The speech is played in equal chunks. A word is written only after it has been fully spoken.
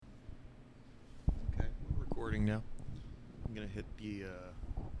recording now. I'm gonna hit the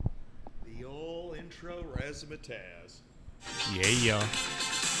old intro razzmatazz. Yeah.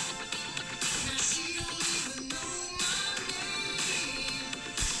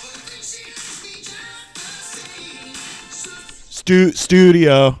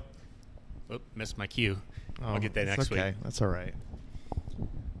 Studio. Oh, missed my cue. Oh, I'll get that that's next okay. week. That's all right.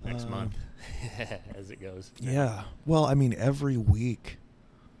 Next month, as it goes. Yeah. Well, I mean, every week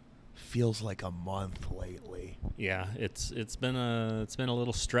feels like a month lately. Yeah, it's been a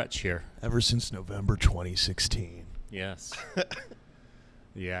little stretch here. Ever since November 2016. Yes.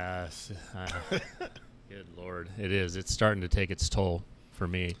 Yes. Good Lord, it is. It's starting to take its toll for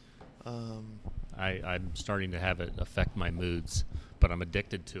me. I'm starting to have it affect my moods, but I'm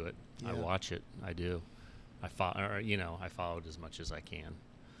addicted to it. Yeah. I watch it. I do. I follow it as much as I can,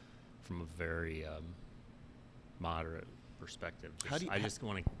 from a very moderate perspective. I just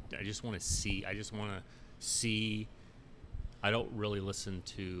want to see. I don't really listen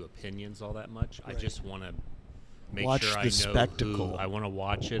to opinions all that much. Right. I just want to make Watch sure I the know spectacle. who. I want to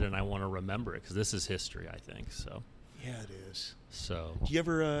watch it and I want to remember it because this is history, I think. So. Yeah, it is. So. Do you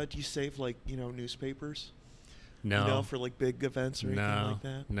ever do you save newspapers? No. For big events or anything like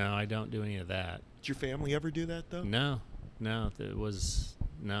that? No, I don't do any of that. Did your family ever do that though? No. It was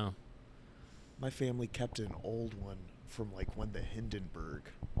no. My family kept an old one from when the Hindenburg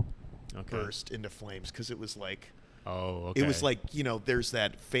burst into flames because it was Oh, okay. it was there's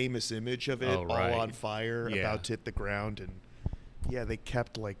that famous image of it all right. on fire about to hit the ground, and yeah, they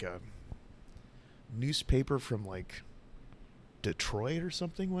kept a newspaper from Detroit or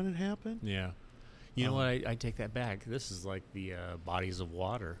something when it happened. Yeah. You know what? I take that back. This is like the bodies of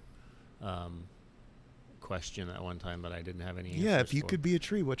water question at one time, but I didn't have any answers. Yeah, if you for. could be a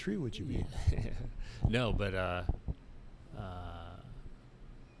tree, what tree would you be? No, but I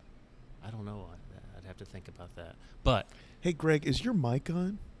don't know. I'd have to think about that. But Hey, Greg, is your mic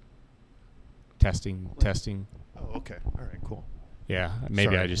on? testing. Oh, okay. All right, cool. Yeah,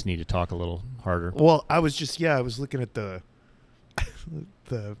 maybe Sorry. I just need to talk a little harder. Well, I was looking at the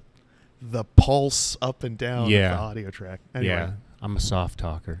the pulse up and down of the audio track. Anyway. Yeah, I'm a soft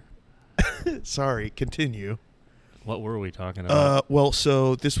talker. Sorry, continue. What were we talking about? Well,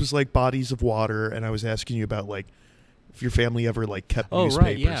 so this was bodies of water, and I was asking you about if your family ever kept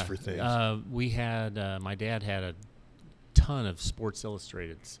newspapers for things. We had my dad had a ton of Sports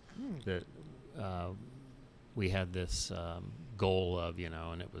Illustrateds that we had this goal of,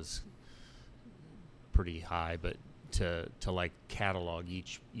 and it was pretty high, but to catalog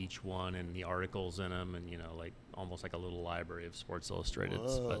each one and the articles in them, and almost like a little library of Sports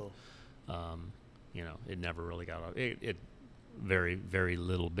Illustrateds. Whoa. But it never really got off. It very, very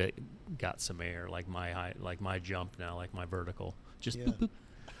little bit got some air, like my height, like my jump now, like my vertical, just boop,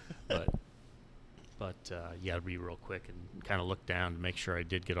 boop. But yeah, I'd be real quick and kind of look down to make sure I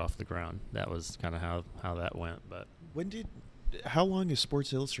did get off the ground. That was kind of how that went. But how long has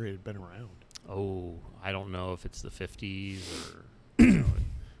Sports Illustrated been around? Oh, I don't know if it's the 50s or. I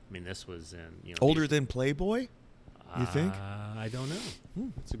mean, this was in older than Playboy. You think? I don't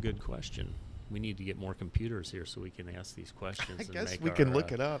know. That's a good question. We need to get more computers here so we can ask these questions. I and guess make we can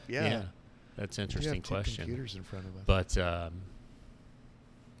look it up. Yeah. That's an interesting We have two question. computers in front of us. But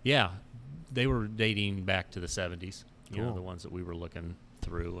yeah, they were dating back to the 70s. Cool. The ones that we were looking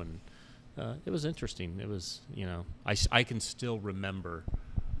through, and it was interesting. It was, I can still remember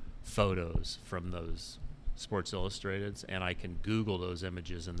photos from those Sports Illustrateds, and I can Google those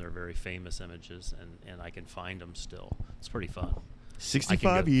images, and they're very famous images, and I can find them still. It's pretty fun.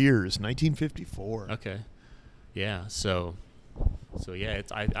 65 years, 1954. Okay. Yeah. So yeah,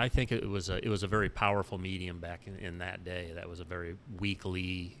 I think it was a very powerful medium back in that day. That was a very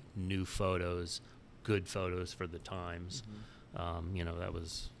weekly new photos, good photos for the times.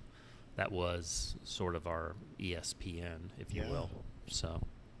 That was sort of our ESPN, if you will. So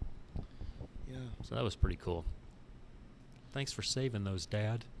that was pretty cool. Thanks for saving those,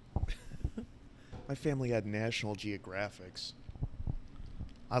 Dad. My family had National Geographics.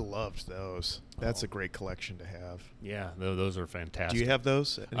 I loved those. That's a great collection to have. Yeah, those are fantastic. Do you have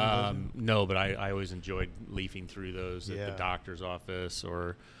those? No, but I always enjoyed leafing through those at the doctor's office,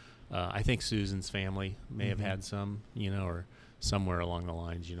 or I think Susan's family may have had some, or somewhere along the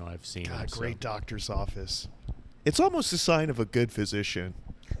lines, I've seen them. Great doctor's office. It's almost a sign of a good physician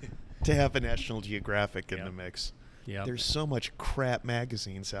to have a National Geographic in the mix. Yeah. There's so much crap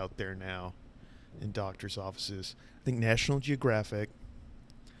magazines out there now in doctor's offices. I think National Geographic.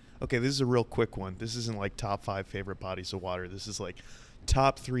 Okay, this is a real quick one. This isn't top 5 favorite bodies of water. This is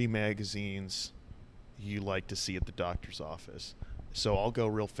top 3 magazines you like to see at the doctor's office. So I'll go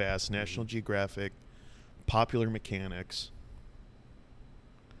real fast. National Geographic, Popular Mechanics,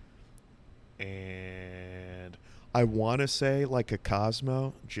 and I want to say like a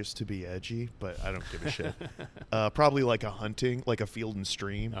Cosmo just to be edgy, but I don't give a shit. Probably like a hunting, like a Field and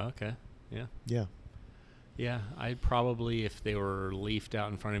Stream. Oh, okay. Yeah. Yeah. Yeah, I'd probably, if they were leafed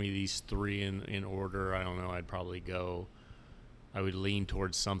out in front of me, these three in order, I don't know, I would lean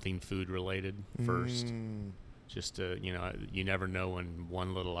towards something food related first. Just to, you never know when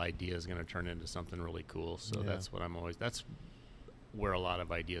one little idea is going to turn into something really cool. So that's where a lot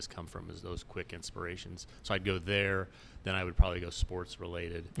of ideas come from, is those quick inspirations. So I'd go there, then I would probably go sports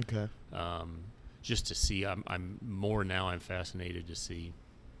related. Okay. Just to see, I'm fascinated to see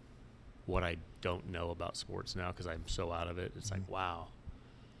what I don't know about sports now, because I'm so out of it. It's like, wow,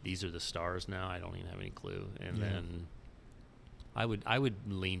 these are the stars now. I don't even have any clue. And then I would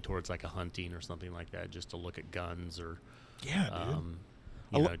lean towards like a hunting or something like that, just to look at guns or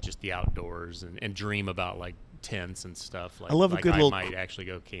just the outdoors and dream about like tents and stuff. Like, I love a good I little might actually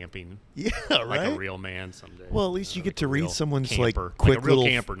go camping. Yeah, like right. a real man someday. Well, at least you get to a read real someone's camper. like quick like a real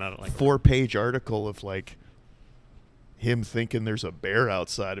little camper, not like 4-page article of like him thinking there's a bear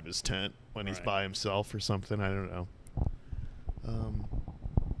outside of his tent when he's by himself or something. I don't know.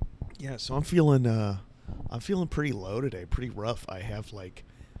 Yeah, so I'm feeling pretty low today, pretty rough. I have like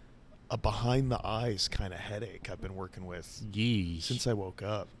a behind the eyes kind of headache I've been working with since I woke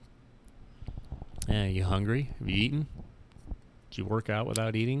up. Yeah, you hungry? Have you eaten? Did you work out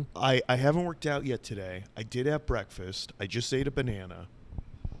without eating? I haven't worked out yet today. I did have breakfast. I just ate a banana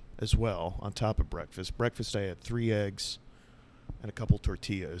as well on top of breakfast. Breakfast, I had 3 eggs and a couple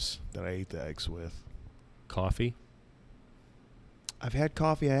tortillas that I ate the eggs with. Coffee? I've had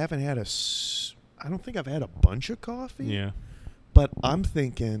coffee. I don't think I've had a bunch of coffee. Yeah. But I'm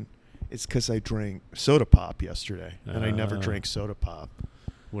thinking it's because I drank soda pop yesterday, and I never drank soda pop.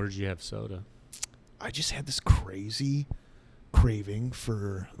 Where did you have soda? I just had this crazy craving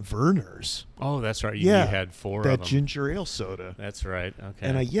for Werner's. Oh, that's right. You had 4 of that them. ginger ale soda. That's right. Okay.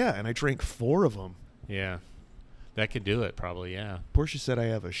 And I drank 4 of them. Yeah. That could do it, probably, yeah. Portia said I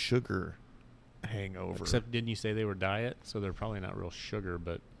have a sugar hangover. Except, didn't you say they were diet? So they're probably not real sugar,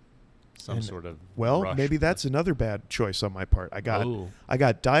 but sort of Well, rush. maybe that's another bad choice on my part. I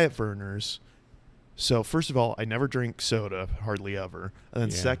got Diet Werner's. So first of all, I never drink soda, hardly ever. And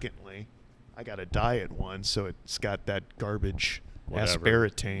then secondly, I got a diet one, so it's got that garbage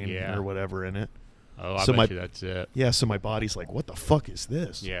aspartame or whatever in it. Oh, I bet you that's it. Yeah, so my body's like, what the fuck is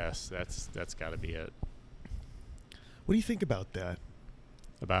this? Yes, that's got to be it. What do you think about that?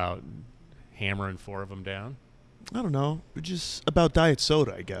 About hammering 4 of them down? I don't know. Just about diet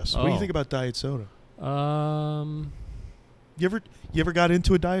soda, I guess. What do you think about diet soda? You ever got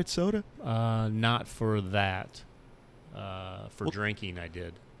into a diet soda? Not for that. For drinking, I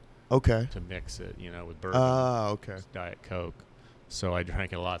did. Okay. To mix it, with bourbon. Okay. Diet Coke. So I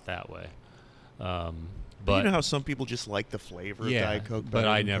drank it a lot that way. But you know how some people just like the flavor of Diet Coke? But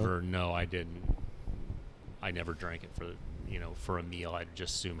I never, I didn't. I never drank it for a meal. I'd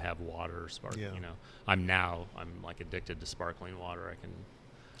just assume have water or sparkling. I'm like addicted to sparkling water.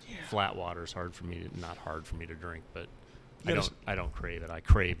 Flat water is not hard for me to drink, but I don't crave it. I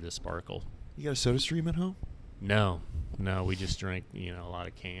crave the sparkle. You got a Soda Stream at home? No, we just drank a lot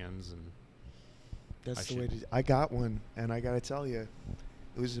of cans, and that's the way to. I got one, and I got to tell you,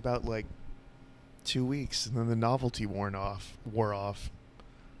 it was about like 2 weeks, and then the novelty wore off,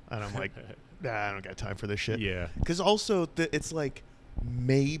 and I'm like, nah, I don't got time for this shit. Yeah, because also it's like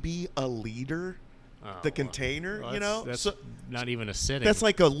maybe a liter. The container, that's not even a sitting. That's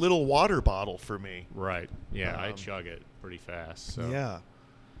like a little water bottle for me. Right. Yeah, I chug it pretty fast. So yeah.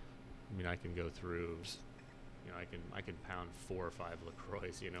 I mean, I can go through. I can pound 4 or 5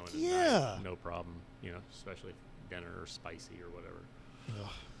 LaCroix, in a night, no problem. Especially if dinner or spicy or whatever.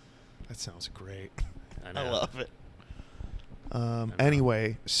 Ugh, that sounds great. I love it.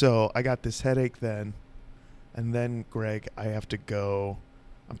 Anyway, so I got this headache then, and then Greg, I have to go.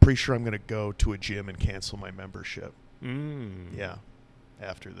 I'm pretty sure I'm going to go to a gym and cancel my membership. Yeah,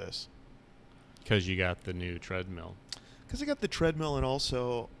 after this. Because you got the new treadmill. Because I got the treadmill, and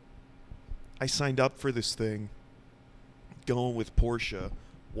also I signed up for this thing going with Portia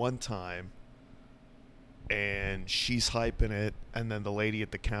one time, and she's hyping it, and then the lady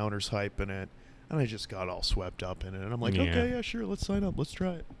at the counter's hyping it, and I just got all swept up in it. And I'm like, okay, yeah, sure, let's sign up. Let's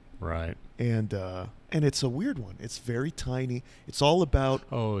try it. Right. And it's a weird one. It's very tiny. It's all about...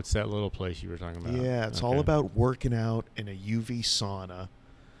 Oh, it's that little place you were talking about. Yeah, it's all about working out in a UV sauna.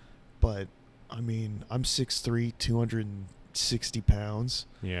 But, I mean, I'm 6'3", 260 pounds.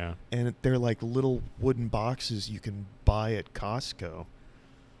 Yeah. And they're like little wooden boxes you can buy at Costco.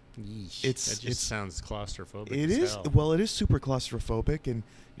 Yeesh, It's- that just sounds claustrophobic. It as is. hell. Well, it is super claustrophobic, and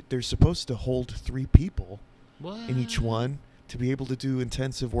they're supposed to hold 3 people What? in each one to be able to do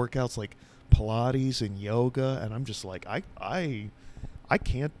intensive workouts like Pilates and yoga. And I'm just like, I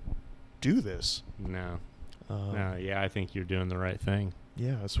can't do this. No. Um, No. Yeah, I think you're doing the right thing.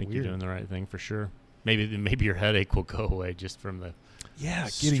 Yeah, I it's think weird. you're doing the right thing for sure. Maybe your headache will go away just from the Yeah,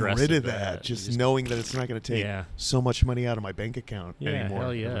 getting stress rid of of that. that. You Just just- knowing that it's not going to take Yeah. so much money out of my bank account yeah. anymore. Hell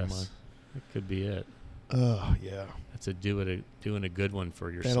every yes. month. That could be it. Yeah. That's doing a good one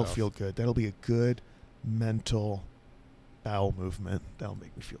for yourself. That'll feel good. That'll be a good mental bowel movement. That'll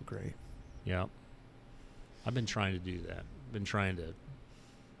make me feel great. Yeah. I've been trying to do that. Been trying to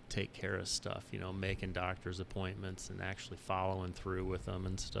take care of stuff, making doctor's appointments and actually following through with them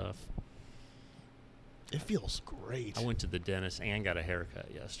and stuff. It feels great. I went to the dentist and got a haircut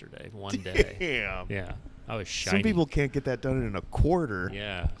yesterday, one day. Damn. Yeah. I was shiny. Some people can't get that done in a quarter.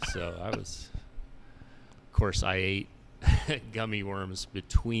 Yeah. So I was, of course, I ate gummy worms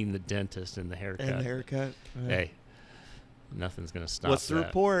between the dentist and the haircut. And the haircut. Hey, nothing's going to stop What's the that.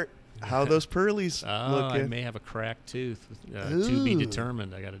 report? How those pearlies Oh, looking? I may have a cracked tooth. To be Ooh.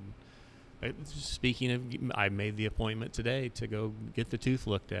 determined. Speaking of, I made the appointment today to go get the tooth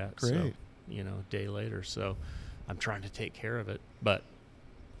looked at. So, Great. a day later. So I'm trying to take care of it, but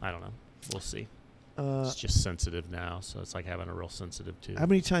I don't know. We'll see. It's just sensitive now, so it's like having a real sensitive tooth. How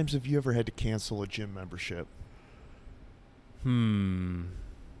many times have you ever had to cancel a gym membership?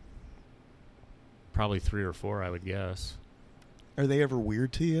 Probably 3 or 4, I would guess. Are they ever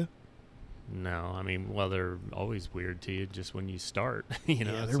weird to you? No, I mean, well, they're always weird to you just when you start.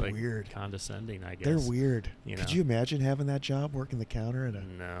 Yeah, it's they're like weird. condescending, I guess. They're weird. you Could know. you imagine having that job, working the counter at a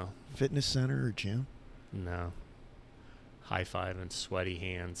No, fitness center or gym? no. High five and sweaty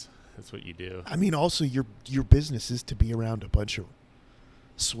hands. That's what you do. I mean, also your business is to be around a bunch of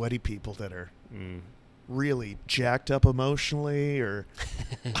sweaty people that are really jacked up emotionally, or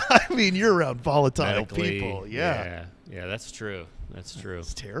I mean, you're around volatile Medically, people. Yeah. Yeah, that's true. That's true.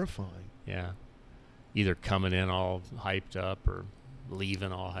 It's terrifying. Yeah. Either coming in all hyped up or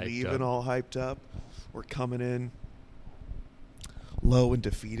leaving all hyped up. Leaving all hyped up, or coming in low and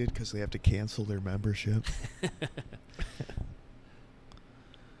defeated because they have to cancel their membership.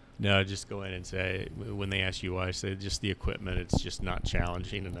 No, just go in and say, when they ask you why, say just the equipment. It's just not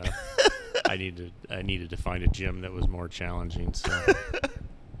challenging enough. I needed to find a gym that was more challenging. So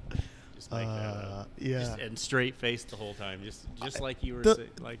just make that up. Yeah. And straight face the whole time, just like you were The- saying,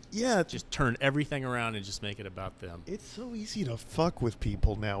 like Yeah. just turn everything around and just make it about them. It's so easy to fuck with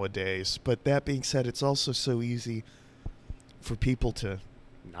people nowadays. But that being said, it's also so easy for people to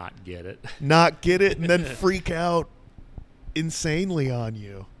Not get it. not get it and then freak out insanely on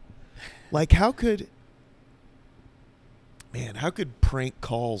you. Like, how could prank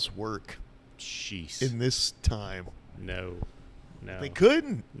calls work Jeez. in this time? No. They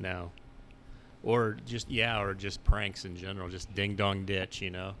couldn't. No. Or just pranks in general, just ding dong ditch,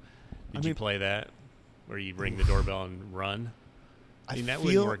 Did I you mean- play that? Where you ring the doorbell and run? I mean, that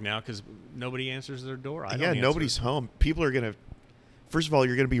wouldn't feel- work now because nobody answers their door. I don't Yeah, answer. nobody's home. People are going to, first of all,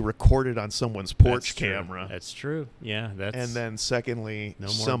 you're going to be recorded on someone's porch That's true. camera. That's true. Yeah, that's And then secondly, No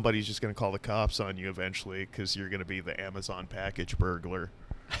more- somebody's just going to call the cops on you eventually because you're going to be the Amazon package burglar.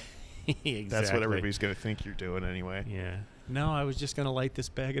 exactly. That's what everybody's going to think you're doing anyway. Yeah. No, I was just gonna light this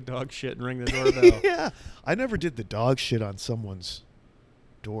bag of dog shit and ring the doorbell. Yeah. I never did the dog shit on someone's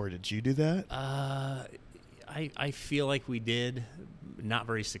door. Did you do that? I feel like we did, not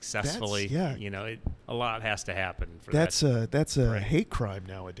very successfully. yeah. A lot has to happen for That's a Right. hate crime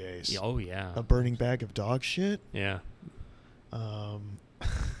nowadays. that. Oh yeah. A burning bag of dog shit. Yeah.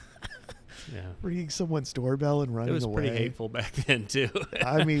 Yeah. Ringing someone's doorbell and running It was away. pretty hateful back then too.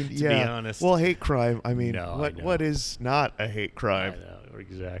 I mean, to yeah. be honest. Well, hate crime. I mean, No, I what know. what is not a hate I crime? know,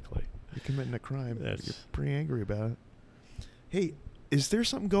 exactly. You're committing a crime. That's- You're pretty angry about it. Hey, is there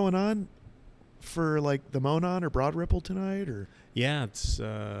something going on for like the Monon or Broad Ripple tonight, or? Yeah, it's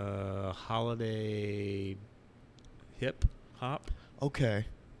holiday hip hop. Okay.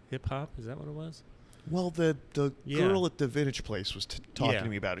 Hip hop, is that what it was? Well, the Yeah. girl at the vintage place was talking Yeah. to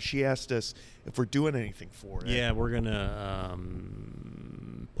me about it. She asked us if we're doing anything for it. Yeah, we're gonna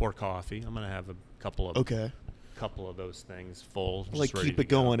pour coffee. I'm gonna have a couple of Okay. those things full. just Like ready keep to it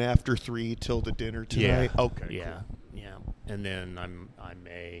go. going after 3 till the dinner Yeah. tonight. Okay. Yeah. Yeah. And then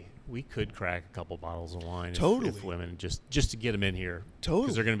we could crack a couple bottles of wine. Totally. If women just to get them in here. Totally.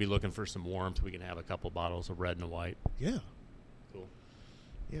 Because they're going to be looking for some warmth. We can have a couple bottles of red and white. Cool. Yeah. Cool.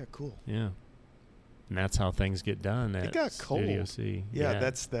 Yeah. Cool. Yeah. And that's how things get done at It got Studio cold. C. Yeah,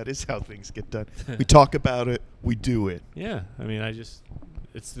 that is how things get done. We talk about it, we do it. Yeah. I mean,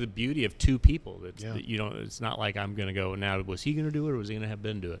 it's the beauty of two people. That's, Yeah. that you don't. It's not like I'm going to go now. Was he going to do it, or was he going to have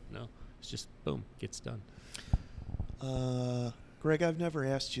Ben do it? No, it's just boom, gets done. Greg, I've never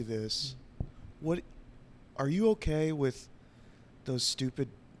asked you this. What are you okay with those stupid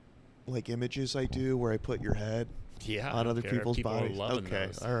like images I do where I put your head Yeah, I on don't other care. people's People bodies? are loving Okay,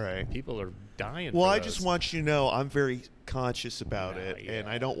 those. all right. People are dying. Well, for I those. just want you to know I'm very conscious about No, it, and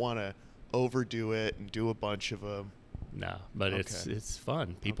yeah. I don't want to overdo it and do a bunch of them. No, but it's Okay.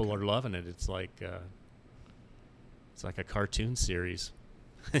 fun. People Okay. are loving it. It's like a cartoon series.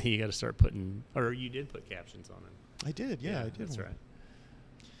 You got to start putting, or you did put captions on it. I did, yeah, I did. That's one. right.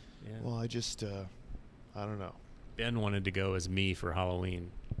 Yeah. Well, I just, I don't know. Ben wanted to go as me for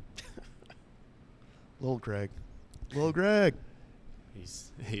Halloween. Little Greg.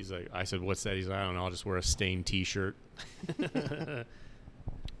 He's like, I said, what's that? He's like, I don't know. I'll just wear a stained T-shirt.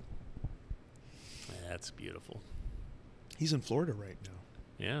 That's beautiful. He's in Florida right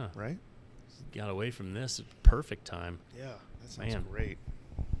now, Yeah. right? Got away from this at the perfect time. Yeah, that sounds Man. great.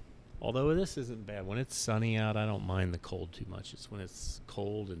 Although this isn't bad. When it's sunny out, I don't mind the cold too much. It's when it's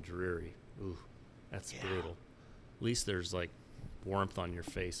cold and dreary. Ooh, that's Yeah. brutal. At least there's like warmth on your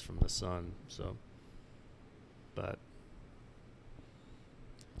face from the sun.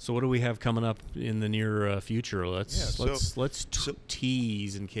 So what do we have coming up in the near future? Let's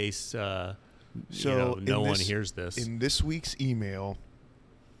tease in case no one hears this. In this week's email,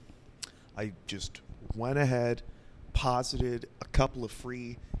 I just went ahead, posited a couple of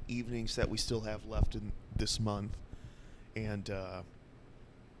free evenings that we still have left in this month, and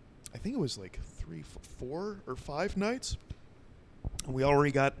I think it was like 4 or 5 nights. And we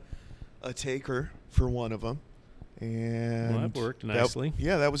already got a taker for one of them. And Well, that worked nicely.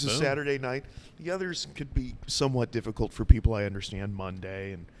 That was a Boom. Saturday night. The others could be somewhat difficult for people, I understand,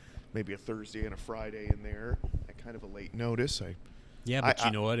 Monday and maybe a Thursday and a Friday in there at kind of a late notice. Yeah, but I-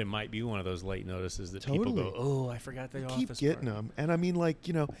 you know what? It might be one of those late notices that people Totally. go, "Oh, I forgot the I office." keep getting part." them. And I mean, like,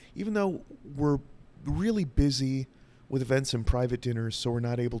 even though we're really busy with events and private dinners, so we're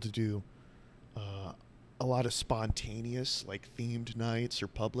not able to do a lot of spontaneous, like, themed nights or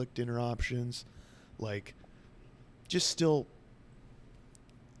public dinner options, like, just still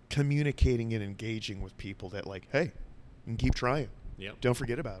communicating and engaging with people that, like, hey, and keep trying. Yep. Don't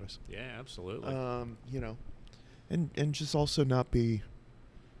forget about us. Yeah, absolutely. And just also not be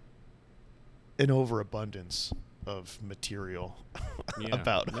an overabundance of material Yeah.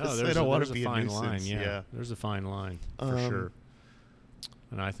 about no, us. I there's don't a, want there's to a be fine a nuisance. line. Yeah. There's a fine line for Um, sure.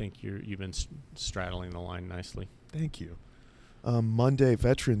 And I think you've been straddling the line nicely. Thank you. Monday,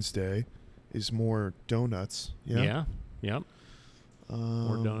 Veterans Day, is more donuts. Yeah. Yep.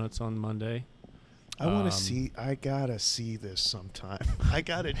 More donuts on Monday. I want to see. I gotta see this sometime. I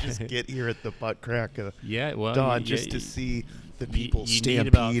gotta just get here at the butt crack of Yeah. Well, dawn just to see the people you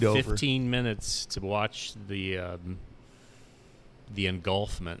stampede need about over. 15 minutes to watch the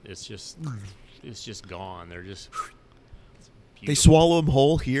engulfment. It's just gone. They're just. They beautiful. swallow them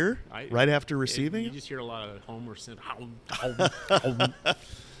whole here, I- right after receiving You it? just hear a lot of Homer Simpson.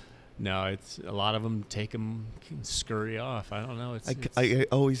 No, it's a lot of them take them scurry off. I don't know. I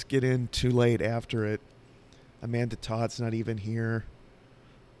always get in too late after it. Amanda Todd's not even here.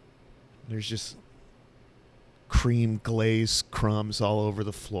 There's just cream glaze crumbs all over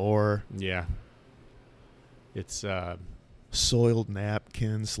the floor. yeah. It's Soiled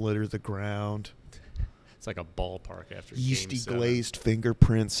napkins litter the ground. it's like a ballpark after Yeasty Game 7. glazed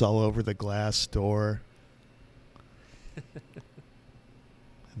fingerprints all over the glass door.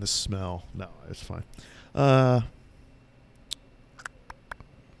 And the smell. No, it's fine.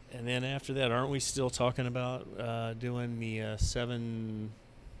 And then after that, aren't we still talking about doing the 7?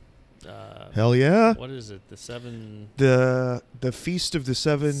 Hell yeah. What is it? The 7 The Feast of the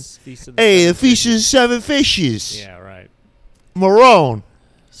Seven. Feast of the Hey, Seven the Feast of Fishes. the Seven Fishes. Yeah, right. Marone.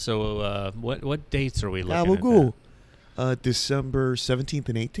 So what dates are we looking at? Gabagool. December 17th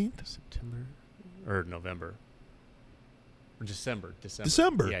and 18th. That? September or November or December?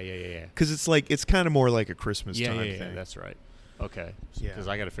 December. Yeah. Because it's kind of more like a Christmas Yeah, time yeah, thing. that's right. Okay. Yeah. Because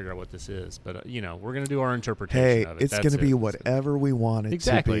I got to figure out what this is, but we're gonna do our interpretation Hey, of it. it's going to be whatever we want it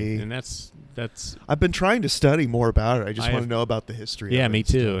exactly, to be. and that's I've been trying to study more about it. I just I want have- to know about the history. yeah, of it me and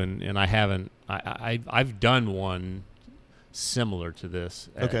too. stuff. And I haven't. I've done one similar to this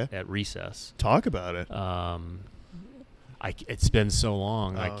at Recess. Talk about it. It's been so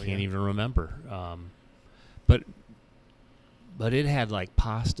long I Oh, can't yeah. even remember. But it had like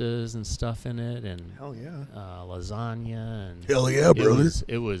pastas and stuff in it, and Hell yeah. lasagna, and Hell yeah, brother.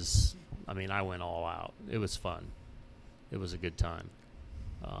 It was. I mean, I went all out. It was fun. It was a good time.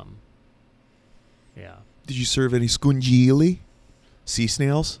 Yeah. Did you serve any scungili? sea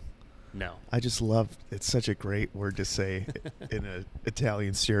snails. No. I just love it's such a great word to say in an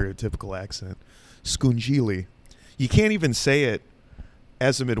Italian stereotypical accent. Scungili. You can't even say it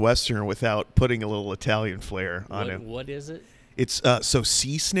as a Midwesterner without putting a little Italian flair on it. What is it? It's so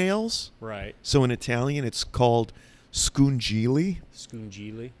sea snails. Right. So in Italian, it's called scungili.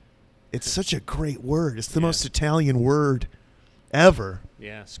 Scungili. It's such a great word. It's the Yeah. most Italian word ever.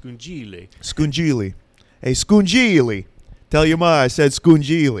 Yeah, scungili. Scungili. Hey, scungili. Tell your ma I said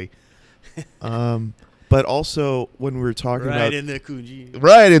scungili. But also when we were talking about in the scungili.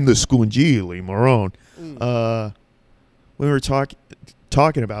 right in the scungili, Marone. When we were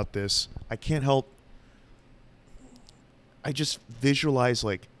talking about this, I can't help. I just visualize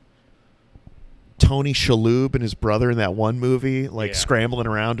like Tony Shalhoub and his brother in that one movie, like Yeah. scrambling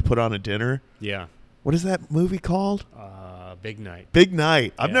around to put on a dinner. Yeah. What is that movie called? Big Night. Big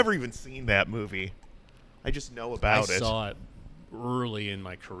Night. I've Yeah. never even seen that movie. I just know about I it. saw it early in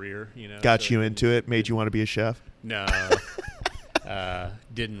my career, you know. Got so you it into it, made you want to be a chef? No.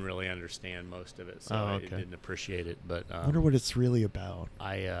 Didn't really understand most of it, so Oh, I okay. didn't appreciate it. But I wonder what it's really about.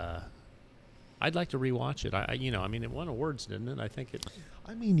 I'd like to rewatch it. I mean, it won awards, didn't it? I think it.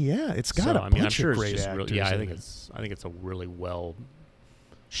 I mean, yeah, it's got so, a I mean, I'm bunch sure of it's great just actors. really. Yeah, I in think it. it's a really well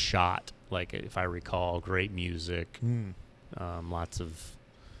shot. Like if I recall, great music, lots of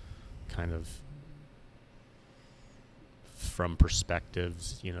kind of from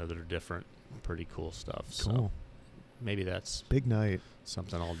perspectives, you know, that are different. Pretty cool stuff. Cool. So maybe that's Big Night.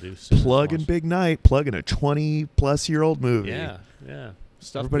 something I'll do soon. Plugging Big Night. Plugging a 20-plus-year-old movie. Yeah, yeah.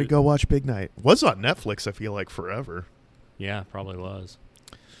 Stuff. Everybody that- go watch Big Night. Was on Netflix, I feel like, forever. Yeah, probably was.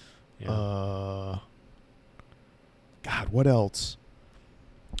 Yeah. God, what else?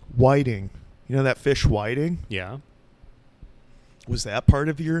 Whiting. You know that fish whiting? Yeah. Was that part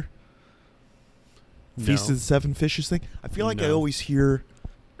of your Feast No. of the Seven Fishes thing? I feel like I No. always hear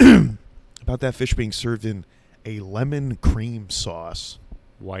about that fish being served in a lemon cream sauce.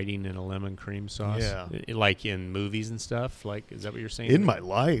 Whiting in a lemon cream sauce. Yeah. Like in movies and stuff. Like, is that what you're saying? In my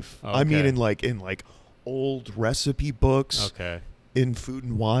life. Oh, I mean okay. in like old recipe books, Okay. in food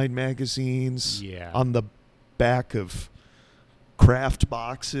and wine magazines, Yeah. on the back of craft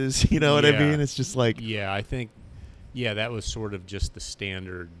boxes, you know what I Yeah. mean? It's just like Yeah, I think. Yeah, that was sort of just the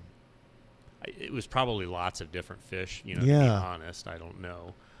standard. It was probably lots of different fish. You know, to be Yeah. honest, I don't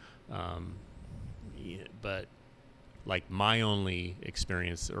know. Yeah, but like my only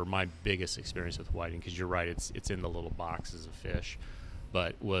experience or my biggest experience with whiting, because you're right, it's in the little boxes of fish,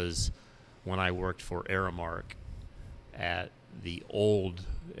 but was when I worked for Aramark at the old.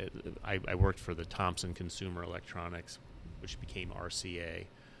 I worked for the Thompson Consumer Electronics, which became RCA.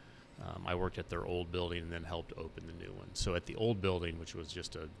 I worked at their old building and then helped open the new one. So at the old building, which was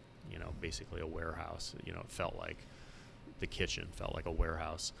just basically a warehouse, it felt like the kitchen felt like a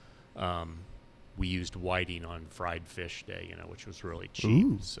warehouse. We used whiting on fried fish day, which was really cheap.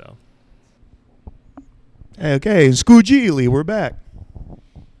 Ooh. So okay, Scugili, we're back.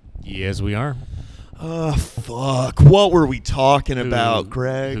 yes, we are. Fuck. What were we talking about, Who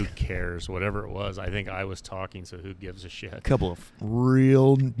Greg? cares? Whatever it was. I think I was talking, so who gives a shit? A couple of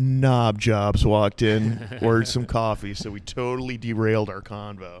real knob jobs walked in, ordered some coffee, so we totally derailed our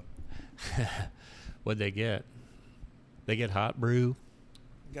convo. What'd they get? They get hot brew.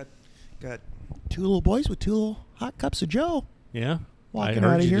 Got two little boys with two little hot cups of Joe. Yeah. Walking I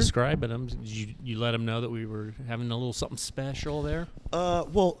heard outta you here. describe it. Did you let them know that we were having a little something special there?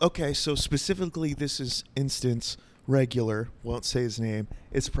 Well, okay, so specifically this is instance regular, won't say his name.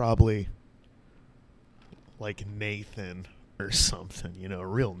 It's probably like Nathan or something,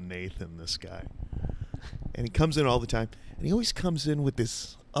 real Nathan, this guy. And he comes in all the time, and he always comes in with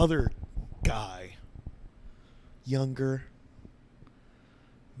this other guy, younger.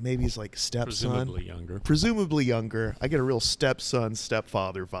 Maybe he's like stepson. Presumably younger. I get a real stepson,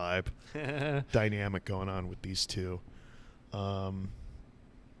 stepfather vibe dynamic going on with these two. And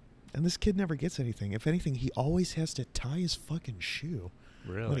this kid never gets anything. If anything, he always has to tie his fucking shoe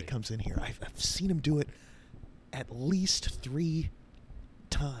when Really? he comes in here. I've seen him do it at least 3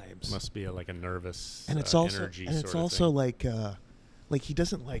 times. Must be like a nervous And it's also energy and it's sort of also thing. like he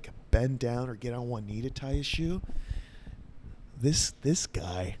doesn't like bend down or get on one knee to tie his shoe. This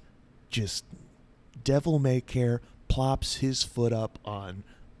guy just devil may care plops his foot up on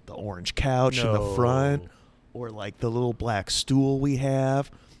the orange couch in the front, No. or like the little black stool we have,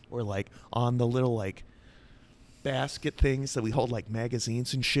 or like on the little like basket things that we hold like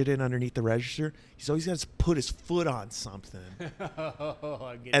magazines and shit in underneath the register. He's always got to put his foot on something.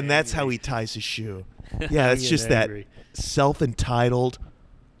 And that's how he ties his shoe. Yeah, it's I'm just getting that angry.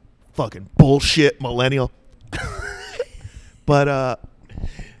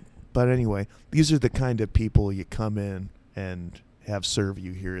 But anyway, these are the kind of people you come in and have serve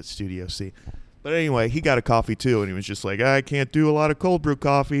you here at Studio C. But anyway, he got a coffee too, and he was just like, I can't do a lot of cold brew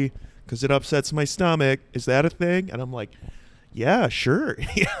coffee because it upsets my stomach. Is that a thing? And I'm like, yeah, sure.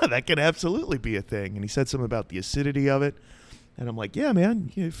 Yeah, that could absolutely be a thing. And he said something about the acidity of it. And I'm like, yeah,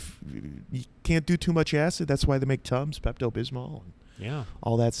 man, if you can't do too much acid. That's why they make Tums, Pepto-Bismol, and Yeah.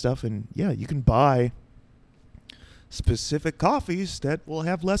 all that stuff. And yeah, you can buy specific coffees that will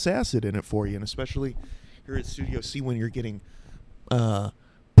have less acid in it for you. And especially here at Studio C when you're getting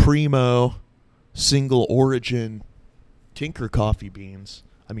primo single origin Tinker coffee beans.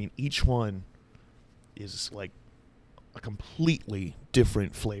 I mean, each one is like a completely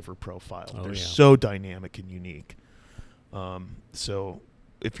different flavor profile. Oh, They're yeah. so dynamic and unique. So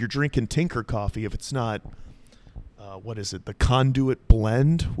if you're drinking Tinker coffee, if it's not, what is it, the Conduit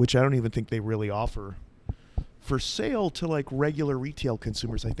Blend, which I don't even think they really offer for sale to like regular retail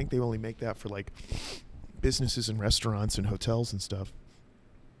consumers. I think they only make that for like businesses and restaurants and hotels and stuff.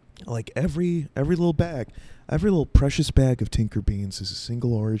 Like every little bag, every little precious bag of Tinker beans is a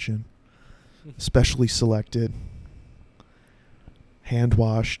single origin, specially selected, hand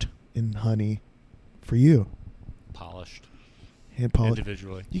washed in honey for you. Polished Hand polished.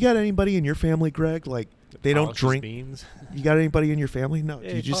 individually. You got anybody in your family, Greg? Like they don't Polishes drink. beans. You got anybody in your family? No.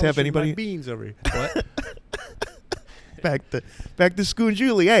 Do you just have anybody? beans over here. What? back to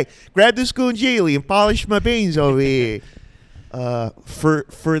Scoongili. Hey, grab the Scoongili and polish my beans over here.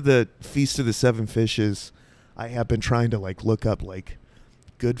 For the Feast of the Seven Fishes, I have been trying to like look up like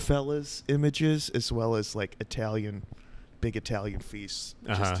Goodfellas images as well as like big Italian feasts,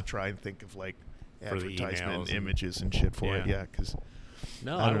 just to try and think of like For the advertisement emails images and shit for it. yeah. Yeah, because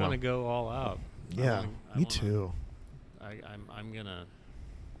No, I I don't want to know. go all out. yeah, me too. I'm gonna.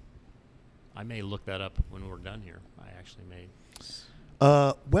 I may look that up when we're done here. I actually may.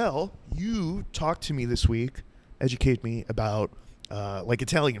 Well, you talked to me this week, educate me about like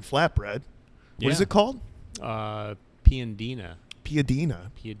Italian flatbread. What is Yeah. it called? Piadina.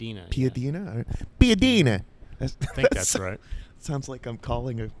 Piadina. Piadina. Piadina. Piadina. I think that's right. Sounds like I'm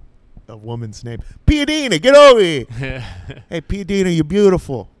calling a woman's name. Piadina, get over here. Give Hey, Piadina, you're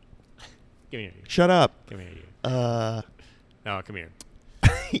beautiful. me here. Shut up. Give me here. No, come here.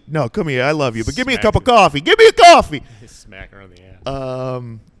 no, come here. I love you, but give me a Smack cup of it. coffee. Give me a coffee. Smack her on the ass.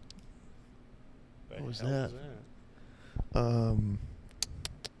 What was The hell that?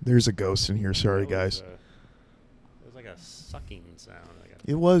 There's a ghost in here. Sorry, It guys. was like a sucking sound, like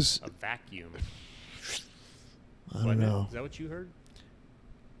It was. a vacuum. I don't know. Is that what you heard?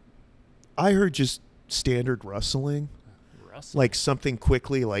 I heard just standard rustling, Rustling. like something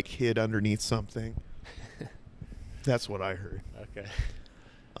quickly like hid underneath something. That's what I heard. Okay.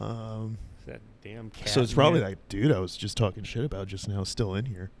 Um, That damn cat. so it's in probably here. that dude I was just talking shit about just now still in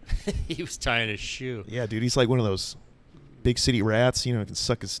here. He was tying his shoe. Yeah, dude, he's like one of those big city rats, you know, can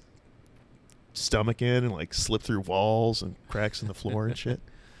suck his stomach in and like slip through walls and cracks in the floor and shit.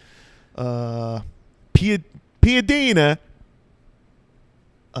 Piadina.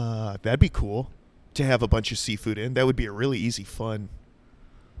 That'd be cool to have a bunch of seafood in. That would be a really easy fun.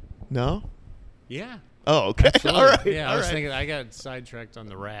 No? Yeah. Oh, okay. Absolutely. All right. Yeah, I all was right. thinking I got sidetracked on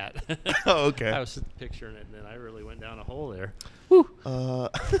the rat. Oh, okay. I was picturing it, and then I really went down a hole there. Uh,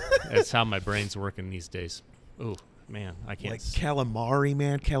 That's how my brain's working these days. Ooh, man, I can't. like calamari,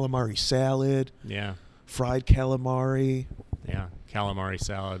 man. Calamari salad, Yeah, fried calamari. yeah. Calamari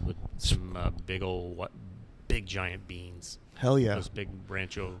salad with some big giant beans. Hell yeah. Those big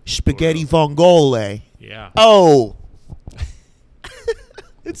rancho. Spaghetti Gordo. vongole. Yeah. Oh.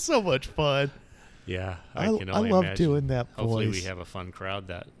 It's so much fun. Yeah, I can only love imagine. doing that Hopefully, voice. we have a fun crowd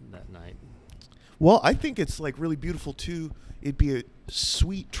that night. Well, I think it's like really beautiful too. It'd be a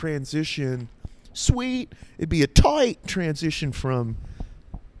sweet transition. Sweet. It'd be a tight transition from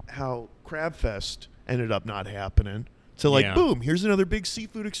how Crab Fest ended up not happening to like, Yeah. boom, here's another big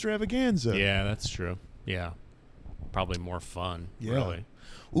seafood extravaganza. Yeah, that's true. Yeah, probably more fun. Yeah. Really,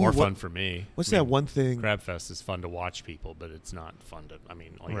 Ooh, more what- fun for me. What's I that mean, one thing? Crab Fest is fun to watch people, but it's not fun to. I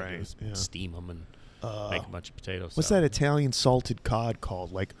mean, all you gotta do Right, is yeah. steam them and make a bunch of potatoes. What's that Italian salted cod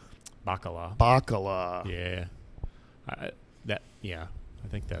called? Like Bacala. bacala. Yeah, I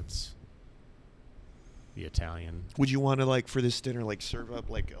think that's the Italian. Would you want to like for this dinner like serve up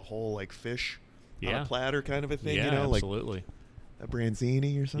like a whole like fish on Yeah. a platter kind of a thing? Yeah, you know, absolutely. like a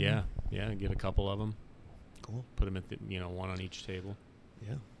branzini or something? Yeah. Get a couple of them. Cool. Put them at one on each table,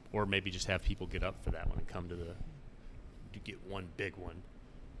 Yeah. or maybe just have people get up for that one and come to get one big one.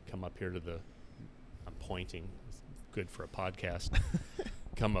 Come up here to the. I'm pointing. It's good for a podcast.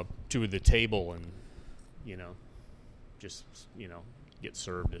 Come up to the table and, just get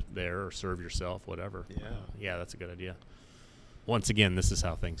served there or serve yourself, whatever. Yeah. Yeah, that's a good idea. Once again, this is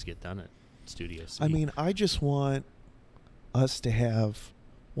how things get done at Studio C. I mean, I just want us to have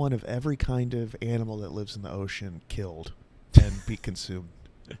one of every kind of animal that lives in the ocean killed and be consumed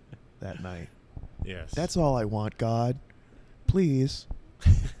that night. yes. That's all I want, God. Please.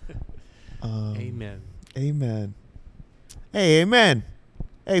 Amen. Amen. Hey, amen.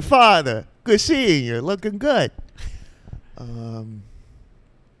 Hey, Father. Good seeing you. Looking good.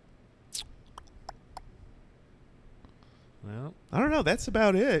 Well, I don't know. That's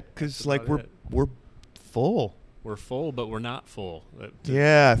about it. Because That's like about we're it. full. we're full, but we're not full.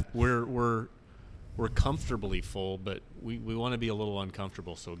 Yeah. We're comfortably full, but we want to be a little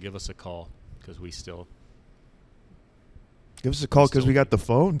uncomfortable. So give us a call because we still. Give us a call because Still- we got the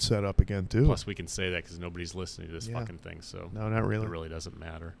phone set up again too. Plus, we can say that because nobody's listening to this Yeah. fucking thing. So No, not really. It really doesn't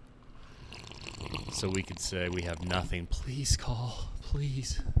matter. So we could say we have nothing. Please call,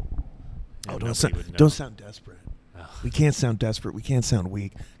 please. Oh, And don't nobody would know. don't sound desperate. Oh. We can't sound desperate. We can't sound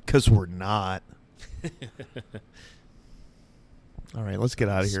weak because we're not. All right, let's get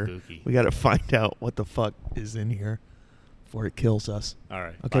out of here. Spooky. We got to find out what the fuck is in here before it kills us. All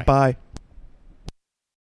right. Okay, bye.